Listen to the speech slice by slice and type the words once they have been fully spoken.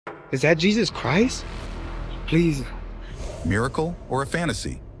Is that Jesus Christ? Please. Miracle or a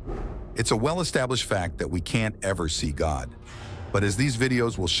fantasy? It's a well-established fact that we can't ever see God. But as these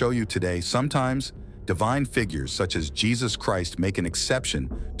videos will show you today, sometimes divine figures such as Jesus Christ make an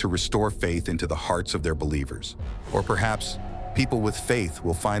exception to restore faith into the hearts of their believers. Or perhaps people with faith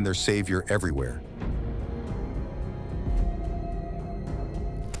will find their Savior everywhere.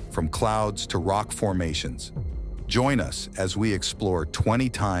 From clouds to rock formations, join us as we explore 20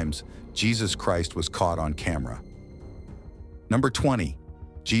 times Jesus Christ was caught on camera. Number 20,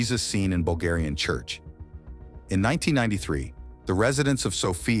 Jesus seen in Bulgarian church. In 1993, the residents of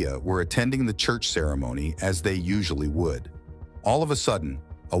Sofia were attending the church ceremony as they usually would. All of a sudden,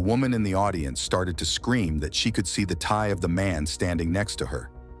 a woman in the audience started to scream that she could see the tie of the man standing next to her.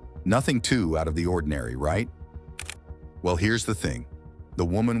 Nothing too out of the ordinary, right? Well, here's the thing. The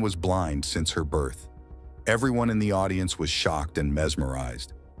woman was blind since her birth. Everyone in the audience was shocked and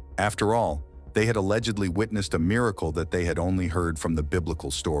mesmerized. After all, they had allegedly witnessed a miracle that they had only heard from the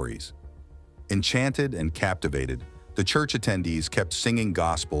biblical stories. Enchanted and captivated, the church attendees kept singing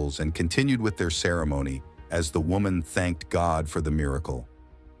gospels and continued with their ceremony as the woman thanked God for the miracle.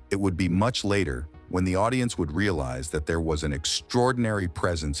 It would be much later when the audience would realize that there was an extraordinary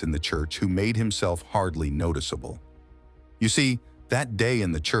presence in the church who made himself hardly noticeable. You see, that day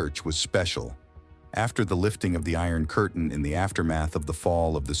in the church was special. After the lifting of the Iron Curtain in the aftermath of the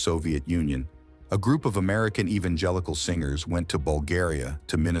fall of the Soviet Union, a group of American evangelical singers went to Bulgaria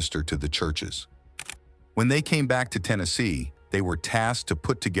to minister to the churches. When they came back to Tennessee, they were tasked to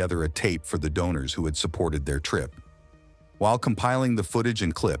put together a tape for the donors who had supported their trip. While compiling the footage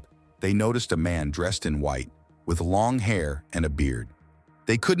and clip, they noticed a man dressed in white, with long hair and a beard.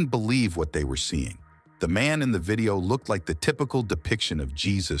 They couldn't believe what they were seeing. The man in the video looked like the typical depiction of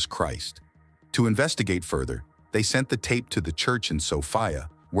Jesus Christ. To investigate further, they sent the tape to the church in Sofia,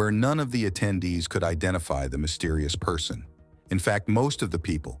 where none of the attendees could identify the mysterious person. In fact, most of the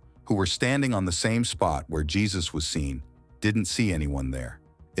people, who were standing on the same spot where Jesus was seen, didn't see anyone there.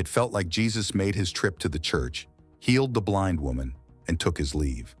 It felt like Jesus made his trip to the church, healed the blind woman, and took his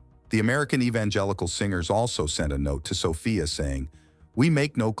leave. The American evangelical singers also sent a note to Sofia saying, "We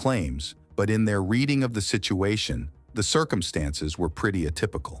make no claims, but in their reading of the situation, the circumstances were pretty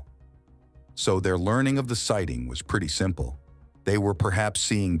atypical." So their learning of the sighting was pretty simple. They were perhaps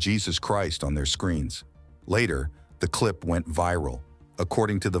seeing Jesus Christ on their screens. Later, the clip went viral,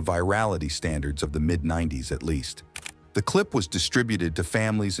 according to the virality standards of the mid-90s at least. The clip was distributed to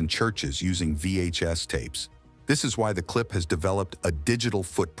families and churches using VHS tapes. This is why the clip has developed a digital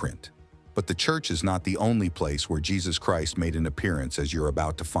footprint. But the church is not the only place where Jesus Christ made an appearance, as you're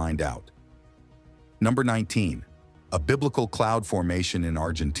about to find out. Number 19, a biblical cloud formation in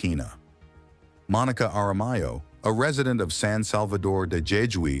Argentina. Monica Aramayo, a resident of San Salvador de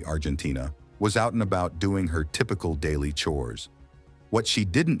Jujuy, Argentina, was out and about doing her typical daily chores. What she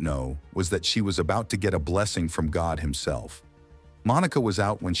didn't know was that she was about to get a blessing from God himself. Monica was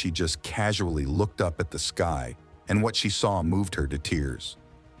out when she just casually looked up at the sky, and what she saw moved her to tears.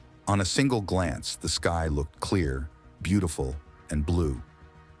 On a single glance, the sky looked clear, beautiful, and blue.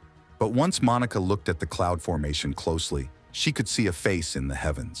 But once Monica looked at the cloud formation closely, she could see a face in the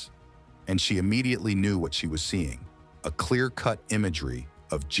heavens. And she immediately knew what she was seeing, a clear-cut imagery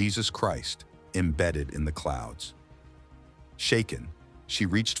of Jesus Christ embedded in the clouds. Shaken, she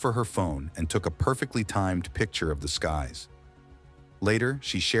reached for her phone and took a perfectly timed picture of the skies. Later,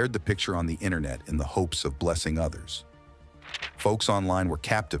 she shared the picture on the internet in the hopes of blessing others. Folks online were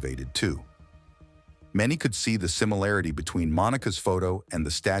captivated too. Many could see the similarity between Monica's photo and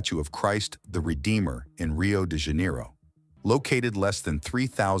the statue of Christ the Redeemer in Rio de Janeiro, located less than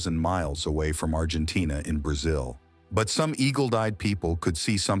 3,000 miles away from Argentina in Brazil. But some eagle-eyed people could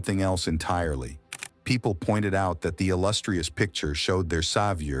see something else entirely. People pointed out that the illustrious picture showed their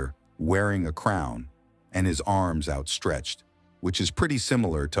Savior wearing a crown and his arms outstretched, which is pretty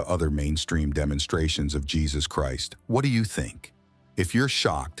similar to other mainstream demonstrations of Jesus Christ. What do you think? If you're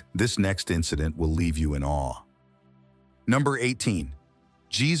shocked, this next incident will leave you in awe. Number 18.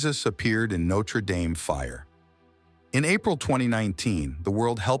 Jesus appeared in Notre Dame fire. In April 2019, the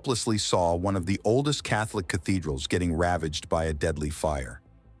world helplessly saw one of the oldest Catholic cathedrals getting ravaged by a deadly fire.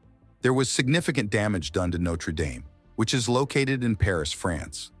 There was significant damage done to Notre Dame, which is located in Paris,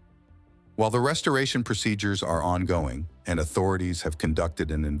 France. While the restoration procedures are ongoing and authorities have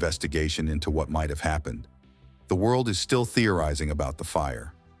conducted an investigation into what might have happened, the world is still theorizing about the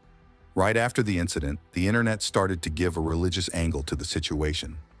fire. Right after the incident, the internet started to give a religious angle to the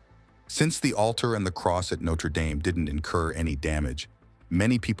situation. Since the altar and the cross at Notre Dame didn't incur any damage,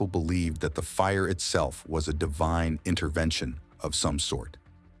 many people believed that the fire itself was a divine intervention of some sort.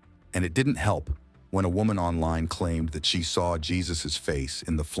 And it didn't help when a woman online claimed that she saw Jesus' face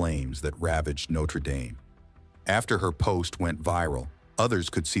in the flames that ravaged Notre Dame. After her post went viral, others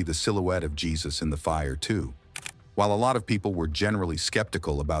could see the silhouette of Jesus in the fire too. While a lot of people were generally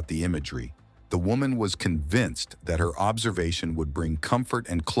skeptical about the imagery, the woman was convinced that her observation would bring comfort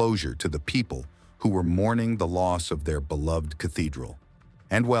and closure to the people who were mourning the loss of their beloved cathedral.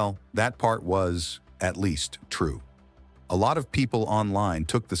 And well, that part was, at least, true. A lot of people online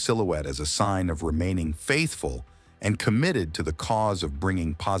took the silhouette as a sign of remaining faithful and committed to the cause of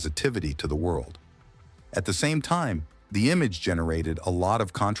bringing positivity to the world. At the same time, the image generated a lot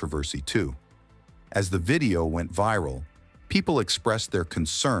of controversy too. As the video went viral, people expressed their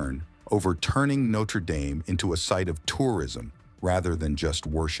concern over turning Notre Dame into a site of tourism rather than just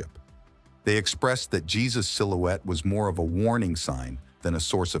worship. They expressed that Jesus' silhouette was more of a warning sign than a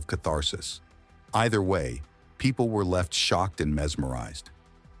source of catharsis. Either way, people were left shocked and mesmerized.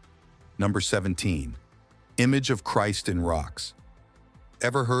 Number 17. Image of Christ in rocks.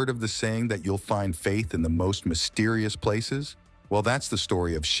 Ever heard of the saying that you'll find faith in the most mysterious places? Well, that's the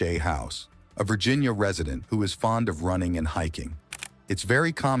story of Shay House, a Virginia resident who is fond of running and hiking. It's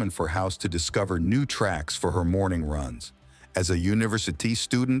very common for House to discover new tracks for her morning runs. As a university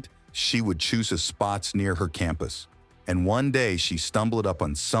student, she would choose spots near her campus. And one day she stumbled up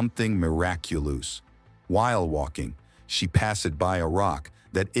on something miraculous. While walking, she passed by a rock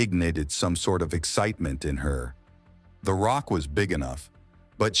that ignited some sort of excitement in her. The rock was big enough,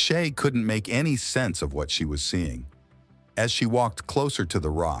 but Shay couldn't make any sense of what she was seeing. As she walked closer to the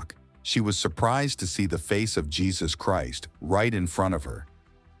rock, she was surprised to see the face of Jesus Christ right in front of her.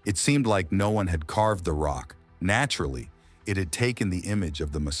 It seemed like no one had carved the rock. Naturally, it had taken the image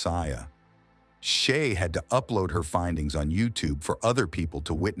of the Messiah. Shay had to upload her findings on YouTube for other people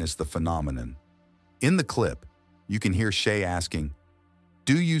to witness the phenomenon. In the clip, you can hear Shay asking,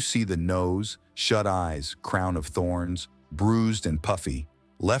 "Do you see the nose, shut eyes, crown of thorns, bruised and puffy,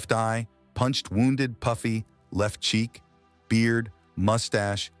 left eye, punched, wounded, puffy, left cheek, beard,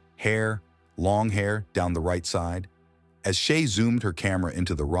 mustache, hair, long hair down the right side?" As Shay zoomed her camera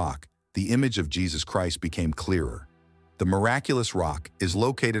into the rock, the image of Jesus Christ became clearer. The miraculous rock is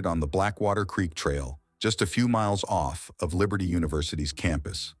located on the Blackwater Creek Trail, just a few miles off of Liberty University's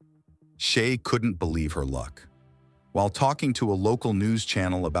campus. Shay couldn't believe her luck. While talking to a local news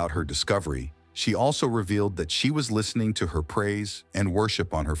channel about her discovery, she also revealed that she was listening to her praise and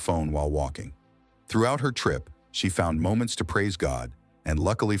worship on her phone while walking. Throughout her trip, she found moments to praise God, and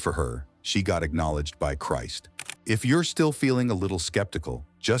luckily for her, she got acknowledged by Christ. If you're still feeling a little skeptical,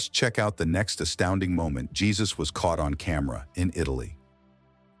 just check out the next astounding moment Jesus was caught on camera in Italy.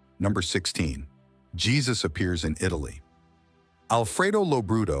 Number 16. Jesus appears in Italy. Alfredo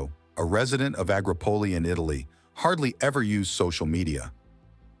Lobruto, a resident of Agripoli in Italy, hardly ever used social media.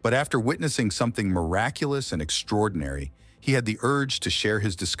 But after witnessing something miraculous and extraordinary, he had the urge to share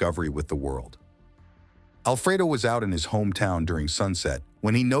his discovery with the world. Alfredo was out in his hometown during sunset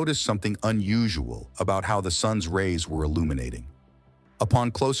when he noticed something unusual about how the sun's rays were illuminating.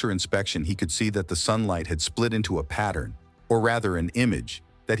 Upon closer inspection, he could see that the sunlight had split into a pattern, or rather an image,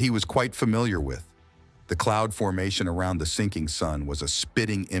 that he was quite familiar with. The cloud formation around the sinking sun was a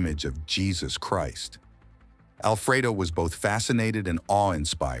spitting image of Jesus Christ. Alfredo was both fascinated and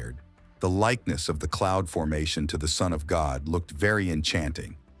awe-inspired. The likeness of the cloud formation to the Son of God looked very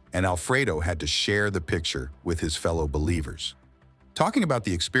enchanting, and Alfredo had to share the picture with his fellow believers. Talking about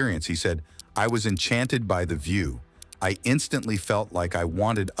the experience, he said, "I was enchanted by the view. I instantly felt like I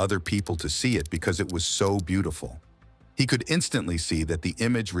wanted other people to see it because it was so beautiful." He could instantly see that the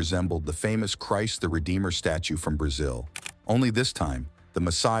image resembled the famous Christ the Redeemer statue from Brazil. Only this time, the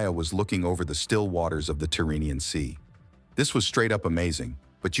Messiah was looking over the still waters of the Tyrrhenian Sea. This was straight up amazing,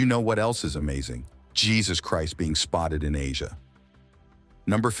 but you know what else is amazing? Jesus Christ being spotted in Asia.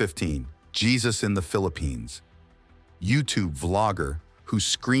 Number 15. Jesus in the Philippines. YouTube vlogger, whose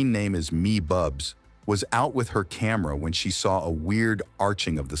screen name is Me Bubs, was out with her camera when she saw a weird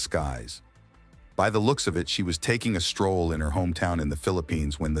arching of the skies. By the looks of it, she was taking a stroll in her hometown in the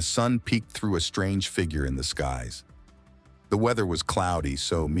Philippines when the sun peeked through a strange figure in the skies. The weather was cloudy,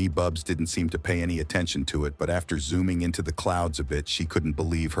 so Me Bubs didn't seem to pay any attention to it, but after zooming into the clouds a bit, she couldn't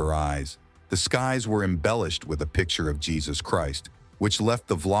believe her eyes. The skies were embellished with a picture of Jesus Christ, which left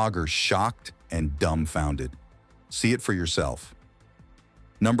the vlogger shocked and dumbfounded. See it for yourself.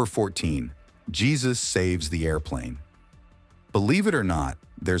 Number 14. Jesus saves the airplane. Believe it or not,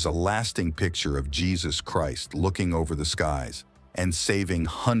 there's a lasting picture of Jesus Christ looking over the skies and saving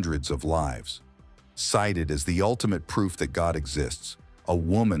hundreds of lives. Cited as the ultimate proof that God exists, a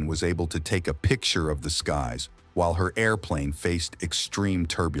woman was able to take a picture of the skies while her airplane faced extreme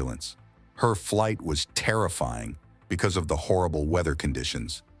turbulence. Her flight was terrifying because of the horrible weather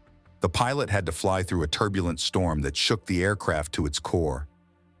conditions. The pilot had to fly through a turbulent storm that shook the aircraft to its core.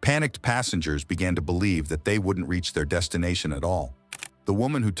 Panicked passengers began to believe that they wouldn't reach their destination at all. The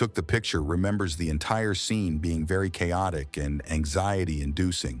woman who took the picture remembers the entire scene being very chaotic and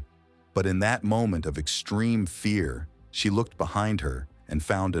anxiety-inducing. But in that moment of extreme fear, she looked behind her and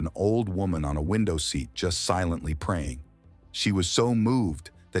found an old woman on a window seat just silently praying. She was so moved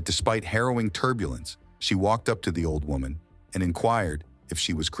that despite harrowing turbulence, she walked up to the old woman and inquired if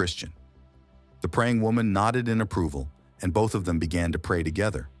she was Christian. The praying woman nodded in approval, and both of them began to pray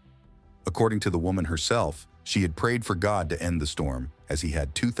together. According to the woman herself, she had prayed for God to end the storm, as he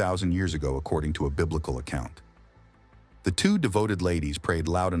had 2,000 years ago according to a biblical account. The two devoted ladies prayed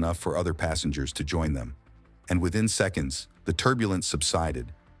loud enough for other passengers to join them, and within seconds, the turbulence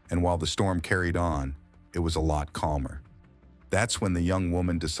subsided, and while the storm carried on, it was a lot calmer. That's when the young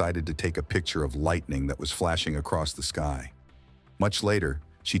woman decided to take a picture of lightning that was flashing across the sky. Much later,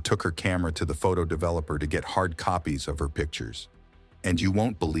 she took her camera to the photo developer to get hard copies of her pictures. And you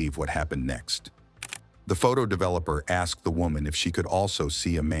won't believe what happened next. The photo developer asked the woman if she could also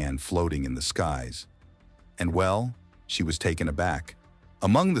see a man floating in the skies. And well, she was taken aback.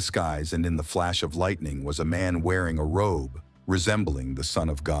 Among the skies and in the flash of lightning was a man wearing a robe resembling the Son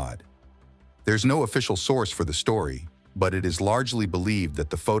of God. There's no official source for the story, but it is largely believed that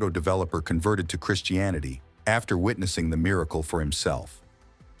the photo developer converted to Christianity after witnessing the miracle for himself.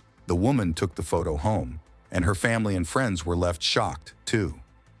 The woman took the photo home, and her family and friends were left shocked, too.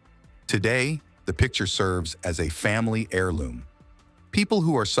 Today, the picture serves as a family heirloom. People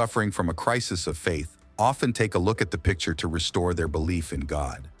who are suffering from a crisis of faith often take a look at the picture to restore their belief in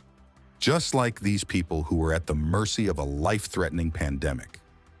God. Just like these people who were at the mercy of a life-threatening pandemic.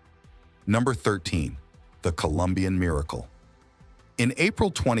 Number 13. The Colombian Miracle. In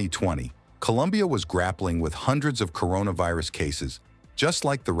April 2020, Colombia was grappling with hundreds of coronavirus cases, just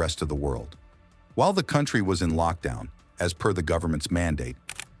like the rest of the world. While the country was in lockdown, as per the government's mandate,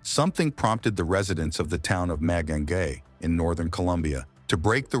 something prompted the residents of the town of Magangay in northern Colombia to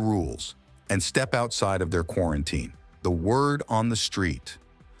break the rules and step outside of their quarantine. The word on the street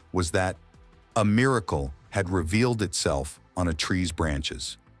was that a miracle had revealed itself on a tree's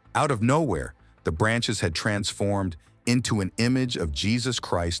branches. Out of nowhere, the branches had transformed into an image of Jesus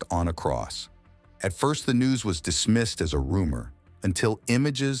Christ on a cross. At first, the news was dismissed as a rumor until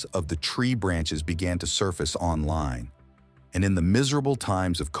images of the tree branches began to surface online. And in the miserable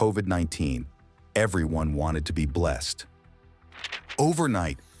times of COVID-19, everyone wanted to be blessed.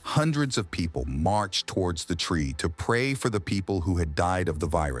 Overnight, hundreds of people marched towards the tree to pray for the people who had died of the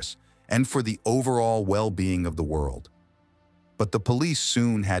virus and for the overall well-being of the world. But the police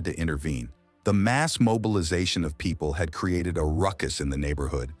soon had to intervene. The mass mobilization of people had created a ruckus in the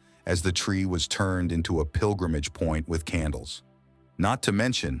neighborhood as the tree was turned into a pilgrimage point with candles. Not to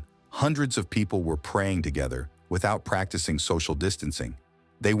mention, hundreds of people were praying together without practicing social distancing.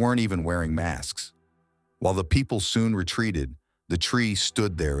 They weren't even wearing masks. While the people soon retreated, the tree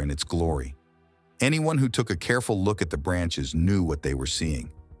stood there in its glory. Anyone who took a careful look at the branches knew what they were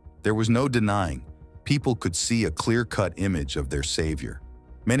seeing. There was no denying. People could see a clear-cut image of their Savior.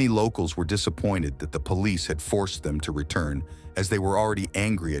 Many locals were disappointed that the police had forced them to return, as they were already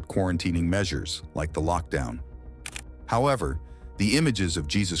angry at quarantining measures, like the lockdown. However, the images of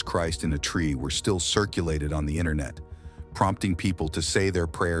Jesus Christ in a tree were still circulated on the internet, prompting people to say their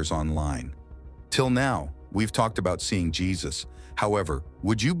prayers online. Till now, we've talked about seeing Jesus. However,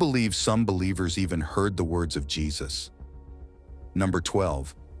 would you believe some believers even heard the words of Jesus? Number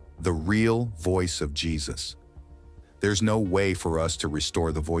 12. The real voice of Jesus. There's no way for us to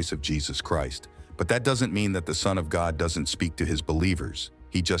restore the voice of Jesus Christ, but that doesn't mean that the Son of God doesn't speak to his believers.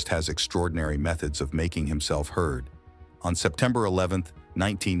 He just has extraordinary methods of making himself heard. On September 11,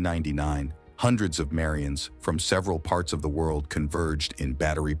 1999, hundreds of Marians from several parts of the world converged in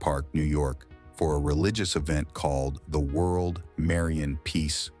Battery Park, New York, for a religious event called the World Marian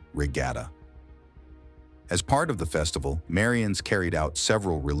Peace Regatta. As part of the festival, Marians carried out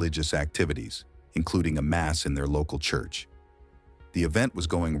several religious activities, including a mass in their local church. The event was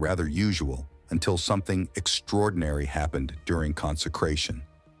going rather usual until something extraordinary happened during consecration.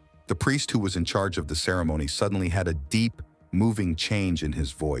 The priest who was in charge of the ceremony suddenly had a deep, moving change in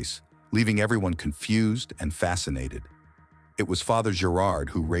his voice, leaving everyone confused and fascinated. It was Father Gerard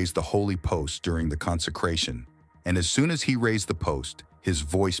who raised the holy post during the consecration, and as soon as he raised the post, his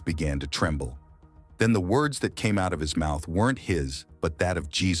voice began to tremble. Then the words that came out of his mouth weren't his, but that of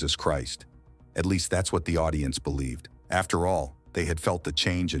Jesus Christ. At least that's what the audience believed. After all, they had felt the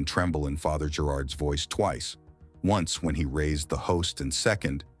change and tremble in Father Gerard's voice twice, once when he raised the host and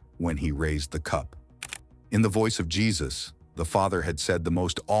second when he raised the cup. In the voice of Jesus, the Father had said the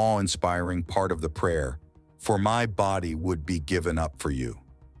most awe-inspiring part of the prayer, "For my body would be given up for you."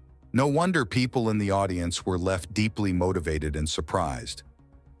 No wonder people in the audience were left deeply motivated and surprised.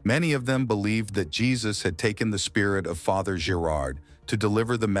 Many of them believed that Jesus had taken the spirit of Father Girard to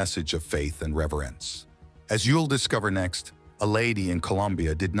deliver the message of faith and reverence. As you'll discover next, a lady in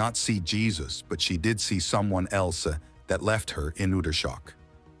Colombia did not see Jesus, but she did see someone else that left her in utter shock.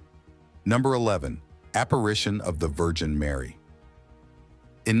 Number 11. Apparition of the Virgin Mary.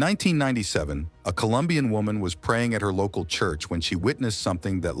 In 1997, a Colombian woman was praying at her local church when she witnessed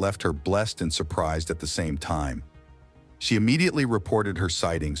something that left her blessed and surprised at the same time. She immediately reported her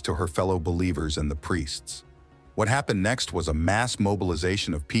sightings to her fellow believers and the priests. What happened next was a mass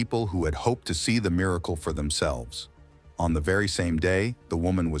mobilization of people who had hoped to see the miracle for themselves. On the very same day, the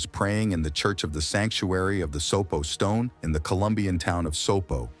woman was praying in the Church of the Sanctuary of the Sopo Stone in the Colombian town of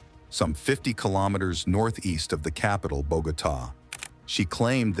Sopo, some 50 kilometers northeast of the capital, Bogotá. She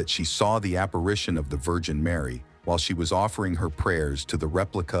claimed that she saw the apparition of the Virgin Mary while she was offering her prayers to the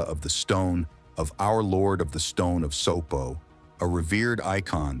replica of the stone of Our Lord of the Stone of Sopo, a revered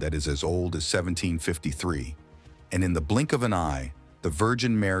icon that is as old as 1753. And in the blink of an eye, the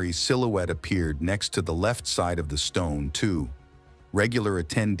Virgin Mary's silhouette appeared next to the left side of the stone, too. Regular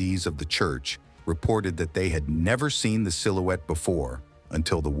attendees of the church reported that they had never seen the silhouette before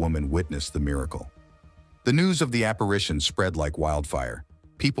until the woman witnessed the miracle. The news of the apparition spread like wildfire.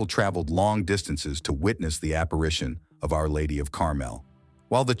 People traveled long distances to witness the apparition of Our Lady of Carmel.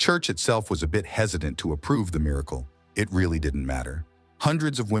 While the church itself was a bit hesitant to approve the miracle, it really didn't matter.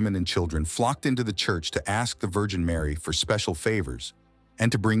 Hundreds of women and children flocked into the church to ask the Virgin Mary for special favors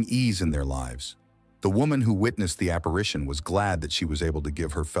and to bring ease in their lives. The woman who witnessed the apparition was glad that she was able to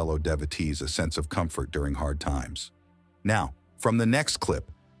give her fellow devotees a sense of comfort during hard times. Now, from the next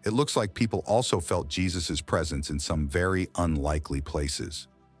clip, it looks like people also felt Jesus' presence in some very unlikely places.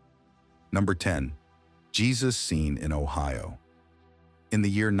 Number 10. Jesus seen in Ohio. In the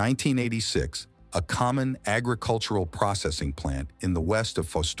year 1986, a common agricultural processing plant in the west of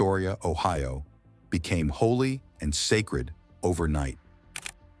Fostoria, Ohio, became holy and sacred overnight.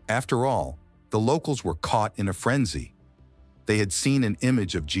 After all, the locals were caught in a frenzy. They had seen an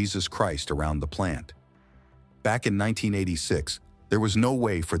image of Jesus Christ around the plant. Back in 1986, there was no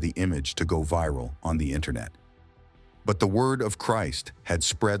way for the image to go viral on the internet. But the word of Christ had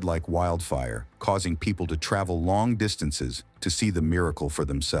spread like wildfire, causing people to travel long distances to see the miracle for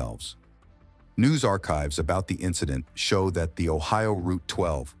themselves. News archives about the incident show that the Ohio Route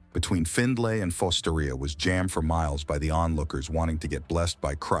 12 between Findlay and Fostoria was jammed for miles by the onlookers wanting to get blessed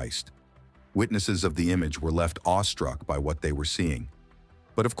by Christ. Witnesses of the image were left awestruck by what they were seeing.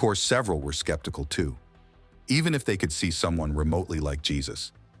 But of course, several were skeptical too. Even if they could see someone remotely like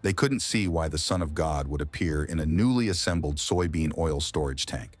Jesus, they couldn't see why the Son of God would appear in a newly assembled soybean oil storage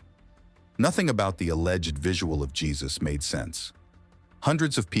tank. Nothing about the alleged visual of Jesus made sense.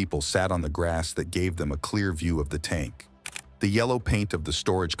 Hundreds of people sat on the grass that gave them a clear view of the tank. The yellow paint of the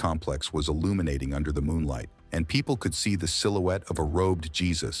storage complex was illuminating under the moonlight, and people could see the silhouette of a robed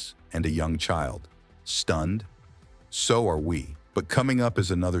Jesus and a young child. Stunned? So are we. But coming up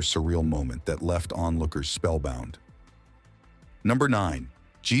is another surreal moment that left onlookers spellbound. Number 9.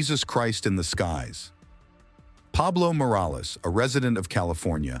 Jesus Christ in the Skies. Pablo Morales, a resident of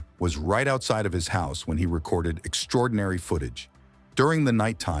California, was right outside of his house when he recorded extraordinary footage. During the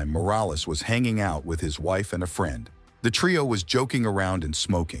nighttime, Morales was hanging out with his wife and a friend. The trio was joking around and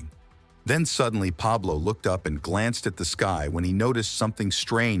smoking. Then suddenly Pablo looked up and glanced at the sky when he noticed something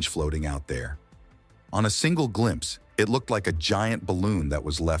strange floating out there. On a single glimpse, it looked like a giant balloon that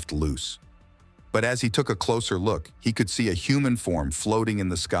was left loose. But as he took a closer look, he could see a human form floating in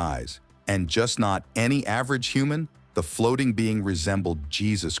the skies, and just not any average human, the floating being resembled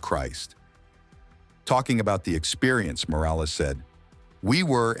Jesus Christ. Talking about the experience, Morales said, "We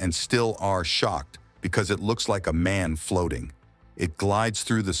were and still are shocked because it looks like a man floating. It glides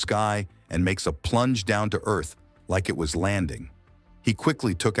through the sky and makes a plunge down to earth like it was landing." He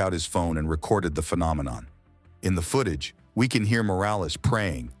quickly took out his phone and recorded the phenomenon. In the footage, we can hear Morales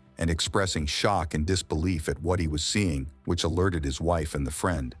praying and expressing shock and disbelief at what he was seeing, which alerted his wife and the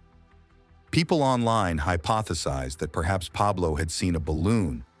friend. People online hypothesized that perhaps Pablo had seen a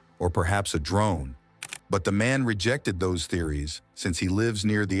balloon or perhaps a drone, but the man rejected those theories since he lives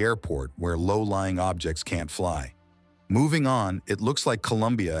near the airport where low-lying objects can't fly. Moving on, it looks like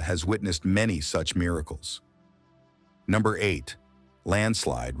Colombia has witnessed many such miracles. Number 8.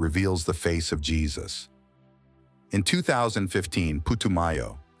 Landslide reveals the face of Jesus. In 2015,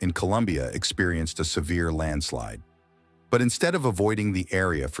 Putumayo, in Colombia experienced a severe landslide. But instead of avoiding the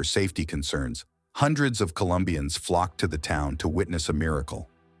area for safety concerns, hundreds of Colombians flocked to the town to witness a miracle.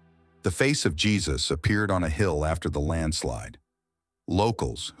 The face of Jesus appeared on a hill after the landslide.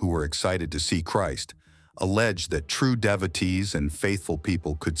 Locals, who were excited to see Christ, alleged that true devotees and faithful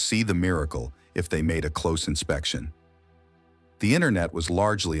people could see the miracle if they made a close inspection. The internet was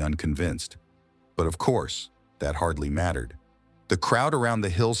largely unconvinced, but of course, that hardly mattered. The crowd around the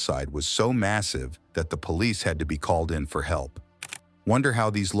hillside was so massive that the police had to be called in for help. Wonder how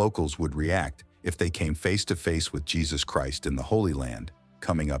these locals would react if they came face to face with Jesus Christ in the Holy Land,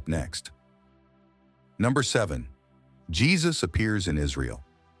 coming up next. Number 7. Jesus appears in Israel.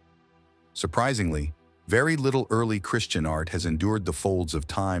 Surprisingly, very little early Christian art has endured the folds of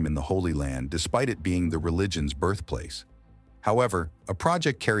time in the Holy Land despite it being the religion's birthplace. However, a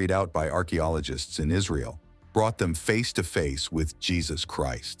project carried out by archaeologists in Israel brought them face to face with Jesus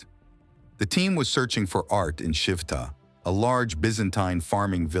Christ. The team was searching for art in Shivta, a large Byzantine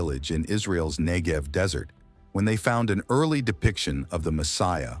farming village in Israel's Negev desert, when they found an early depiction of the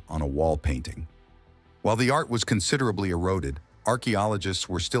Messiah on a wall painting. While the art was considerably eroded, archaeologists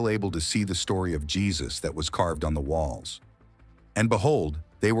were still able to see the story of Jesus that was carved on the walls. And behold,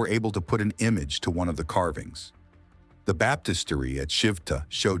 they were able to put an image to one of the carvings. The baptistery at Shivta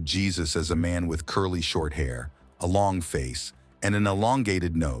showed Jesus as a man with curly short hair, a long face, and an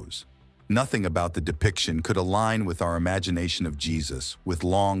elongated nose. Nothing about the depiction could align with our imagination of Jesus with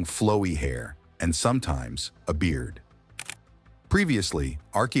long, flowy hair and sometimes a beard. Previously,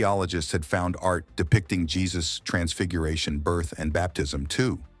 archaeologists had found art depicting Jesus' transfiguration, birth, and baptism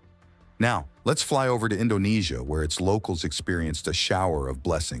too. Now, let's fly over to Indonesia, where its locals experienced a shower of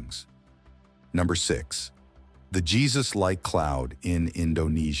blessings. Number 6. The Jesus-like cloud in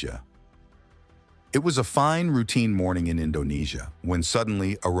Indonesia. It was a fine, routine morning in Indonesia when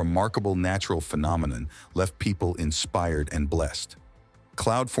suddenly a remarkable natural phenomenon left people inspired and blessed.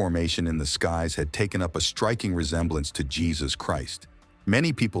 Cloud formation in the skies had taken up a striking resemblance to Jesus Christ.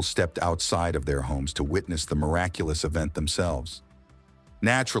 Many people stepped outside of their homes to witness the miraculous event themselves.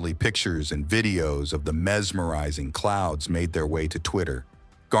 Naturally, pictures and videos of the mesmerizing clouds made their way to Twitter,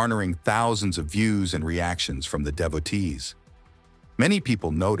 garnering thousands of views and reactions from the devotees. Many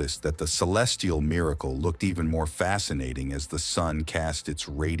people noticed that the celestial miracle looked even more fascinating as the sun cast its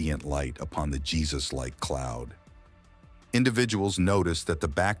radiant light upon the Jesus-like cloud. Individuals noticed that the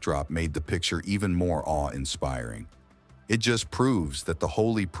backdrop made the picture even more awe-inspiring. It just proves that the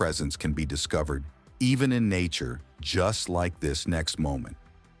holy presence can be discovered, even in nature, just like this next moment.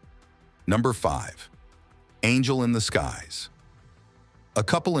 Number 5. Angel in the skies. A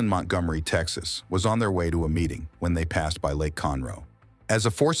couple in Montgomery, Texas, was on their way to a meeting when they passed by Lake Conroe. As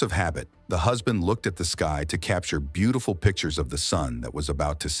a force of habit, the husband looked at the sky to capture beautiful pictures of the sun that was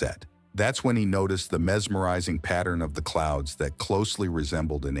about to set. That's when he noticed the mesmerizing pattern of the clouds that closely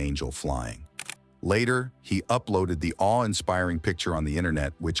resembled an angel flying. Later, he uploaded the awe-inspiring picture on the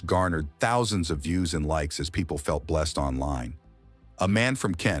internet, which garnered thousands of views and likes as people felt blessed online. A man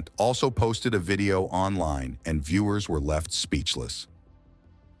from Kent also posted a video online, and viewers were left speechless.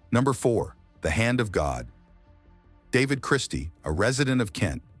 Number 4. The Hand of God. David Christie, a resident of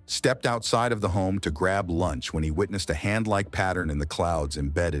Kent, stepped outside of the home to grab lunch when he witnessed a hand-like pattern in the clouds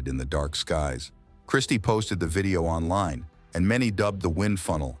embedded in the dark skies. Christie posted the video online, and many dubbed the wind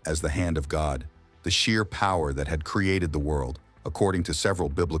funnel as the hand of God, the sheer power that had created the world, according to several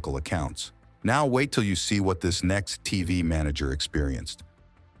biblical accounts. Now wait till you see what this next TV manager experienced.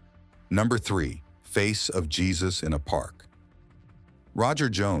 Number 3. Face of Jesus in a park. Roger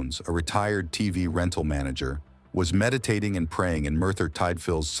Jones, a retired TV rental manager, was meditating and praying in Merthyr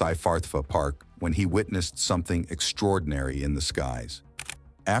Tydfil's Cyfarthfa Park when he witnessed something extraordinary in the skies.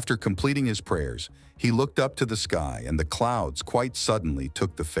 After completing his prayers, he looked up to the sky, and the clouds quite suddenly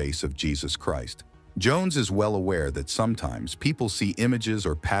took the face of Jesus Christ. Jones is well aware that sometimes people see images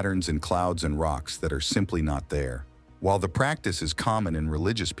or patterns in clouds and rocks that are simply not there. While the practice is common in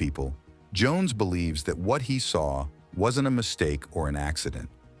religious people, Jones believes that what he saw wasn't a mistake or an accident.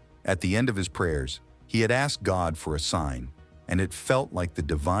 At the end of his prayers, he had asked God for a sign, and it felt like the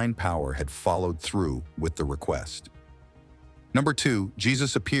divine power had followed through with the request. Number 2.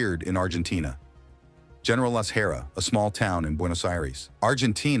 Jesus appeared in Argentina. General Las Heras, a small town in Buenos Aires,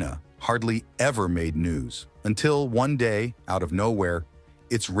 Argentina, hardly ever made news, until one day, out of nowhere,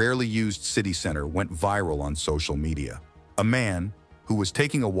 its rarely used city center went viral on social media. A man, who was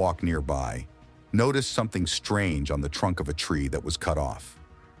taking a walk nearby, noticed something strange on the trunk of a tree that was cut off.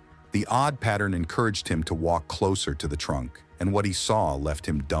 The odd pattern encouraged him to walk closer to the trunk, and what he saw left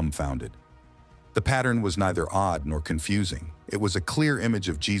him dumbfounded. The pattern was neither odd nor confusing. It was a clear image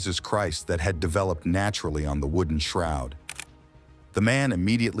of Jesus Christ that had developed naturally on the wooden shroud. The man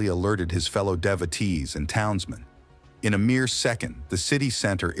immediately alerted his fellow devotees and townsmen. In a mere second, the city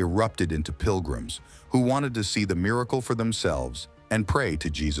center erupted into pilgrims who wanted to see the miracle for themselves and pray to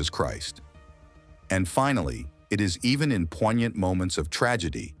Jesus Christ. And finally, it is even in poignant moments of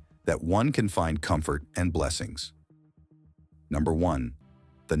tragedy that one can find comfort and blessings. Number 1.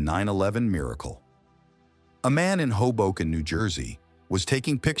 The 9/11 Miracle. A man in Hoboken, New Jersey, was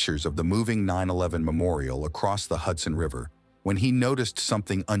taking pictures of the moving 9/11 memorial across the Hudson River when he noticed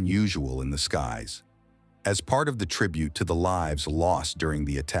something unusual in the skies. As part of the tribute to the lives lost during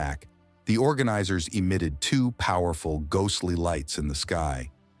the attack, the organizers emitted 2 powerful, ghostly lights in the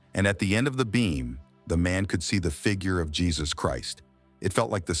sky, and at the end of the beam, the man could see the figure of Jesus Christ. It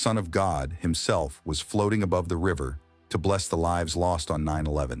felt like the Son of God himself was floating above the river to bless the lives lost on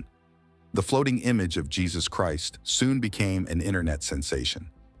 9/11. The floating image of Jesus Christ soon became an internet sensation.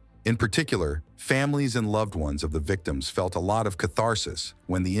 In particular, families and loved ones of the victims felt a lot of catharsis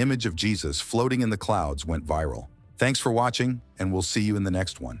when the image of Jesus floating in the clouds went viral. Thanks for watching, and we'll see you in the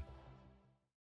next one.